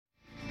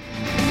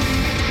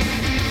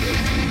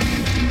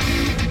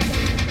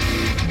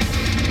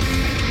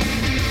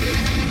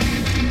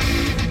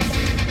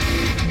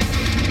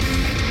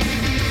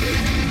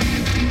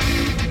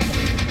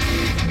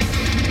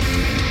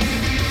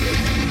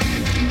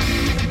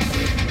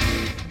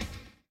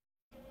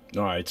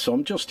Alright, so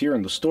I'm just here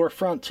in the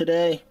storefront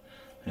today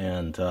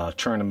and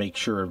trying to make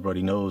sure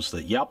everybody knows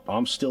that, yep,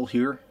 I'm still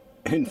here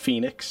in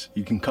Phoenix.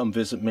 You can come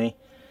visit me.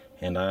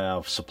 And I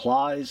have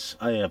supplies,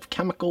 I have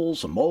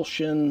chemicals,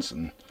 emulsions,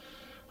 and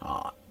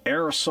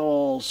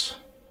aerosols,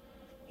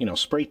 you know,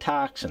 spray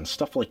tacks and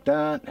stuff like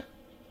that.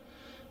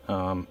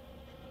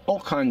 All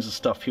kinds of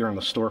stuff here in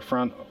the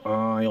storefront.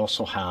 I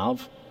also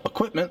have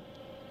equipment,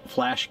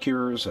 flash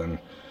cures, and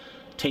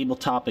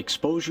tabletop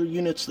exposure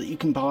units that you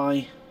can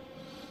buy.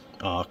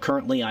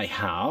 Currently I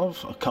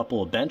have a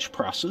couple of bench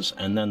presses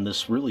and then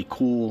this really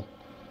cool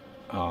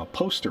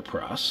poster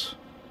press.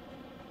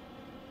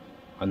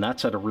 And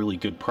that's at a really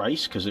good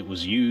price because it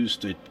was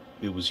used.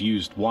 It was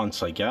used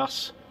once, I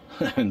guess,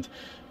 and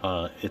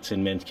it's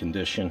in mint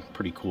condition.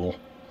 Pretty cool,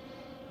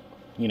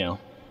 you know.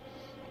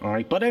 All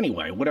right, but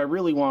anyway, what I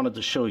really wanted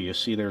to show you.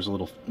 See, there's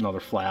another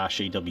flash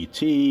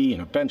AWT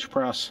and a bench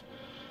press.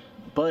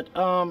 But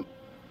so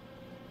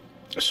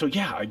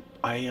yeah,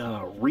 I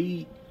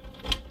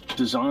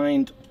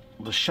redesigned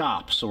the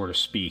shop, so to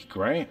speak,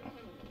 right?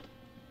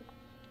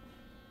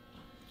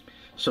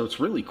 So it's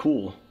really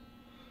cool.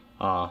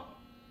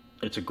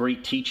 It's a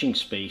great teaching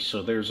space.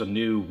 So there's a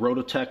new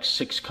Rototech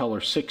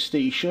 6-color 6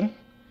 station.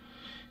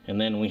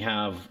 And then we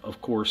have,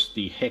 of course,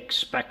 the Hicks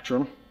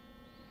Spectrum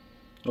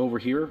over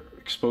here,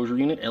 exposure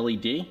unit,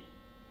 LED.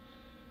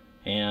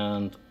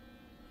 And,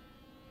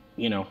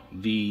 you know,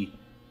 the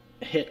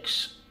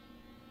Hicks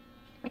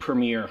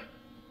Premier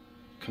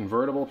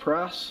convertible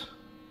press,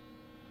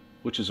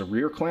 which is a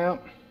rear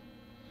clamp.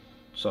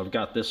 So I've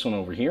got this one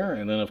over here.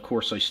 And then, of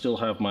course, I still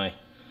have my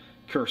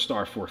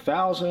Curstar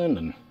 4000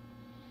 and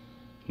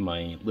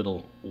my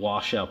little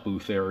washout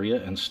booth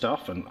area and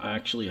stuff, and I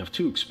actually have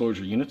 2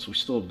 exposure units. We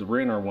still have the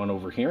Ranar one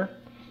over here,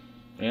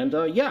 and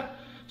yeah,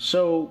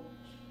 so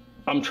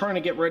I'm trying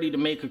to get ready to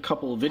make a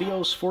couple of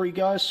videos for you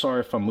guys.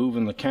 Sorry if I'm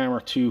moving the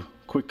camera too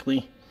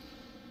quickly.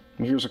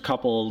 And here's a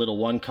couple of little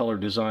one-color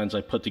designs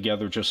I put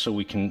together just so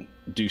we can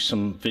do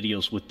some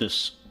videos with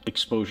this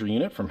exposure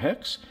unit from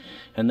Hicks.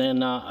 And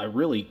then I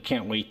really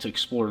can't wait to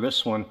explore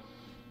this one.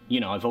 You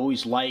know, I've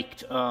always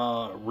liked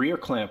rear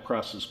clamp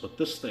presses, but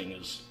this thing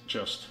is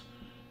just,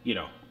 you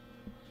know,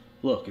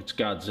 look, it's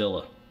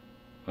Godzilla.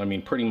 I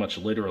mean, pretty much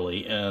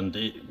literally, and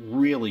it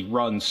really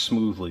runs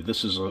smoothly.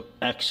 This is an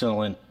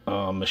excellent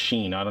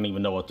machine. I don't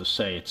even know what to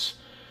say.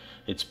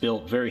 It's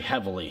built very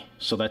heavily.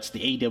 So that's the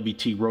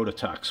AWT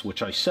Rototechs,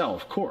 which I sell,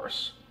 of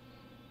course.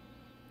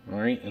 All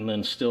right, and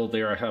then still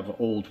there I have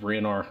old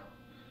Ranar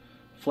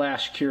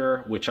flash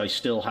cure, which I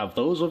still have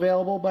those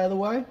available, by the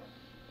way.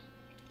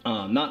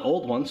 Not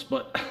old ones,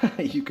 but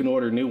you can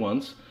order new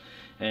ones.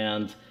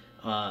 And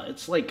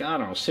it's like, I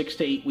don't know, 6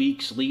 to 8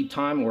 weeks lead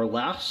time or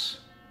less.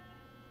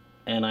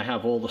 And I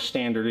have all the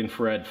standard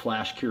infrared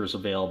flash cures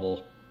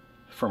available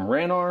from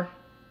Ranar.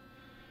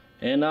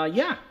 And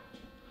yeah,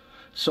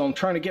 so I'm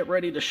trying to get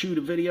ready to shoot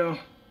a video.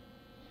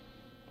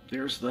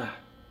 There's the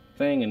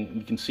thing, and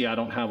you can see I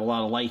don't have a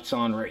lot of lights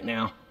on right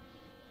now.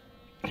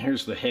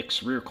 Here's the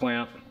Hicks rear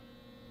clamp,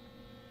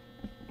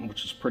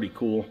 which is pretty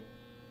cool.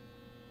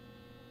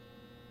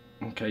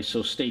 Okay,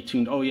 so stay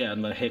tuned. Oh yeah,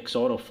 and the Hicks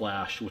auto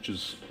flash, which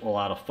is a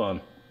lot of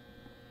fun.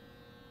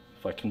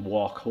 If I can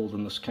walk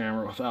holding this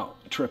camera without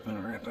tripping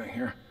or anything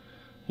here.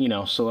 You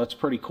know, so that's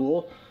pretty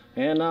cool.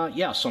 And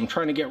yeah, so I'm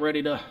trying to get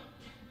ready to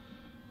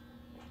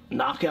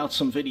knock out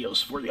some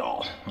videos for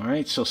y'all.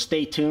 Alright, so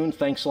stay tuned.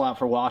 Thanks a lot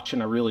for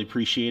watching. I really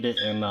appreciate it.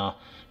 And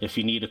if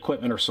you need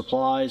equipment or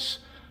supplies,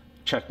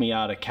 check me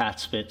out at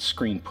Catspit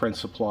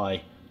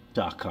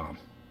ScreenPrintSupply.com.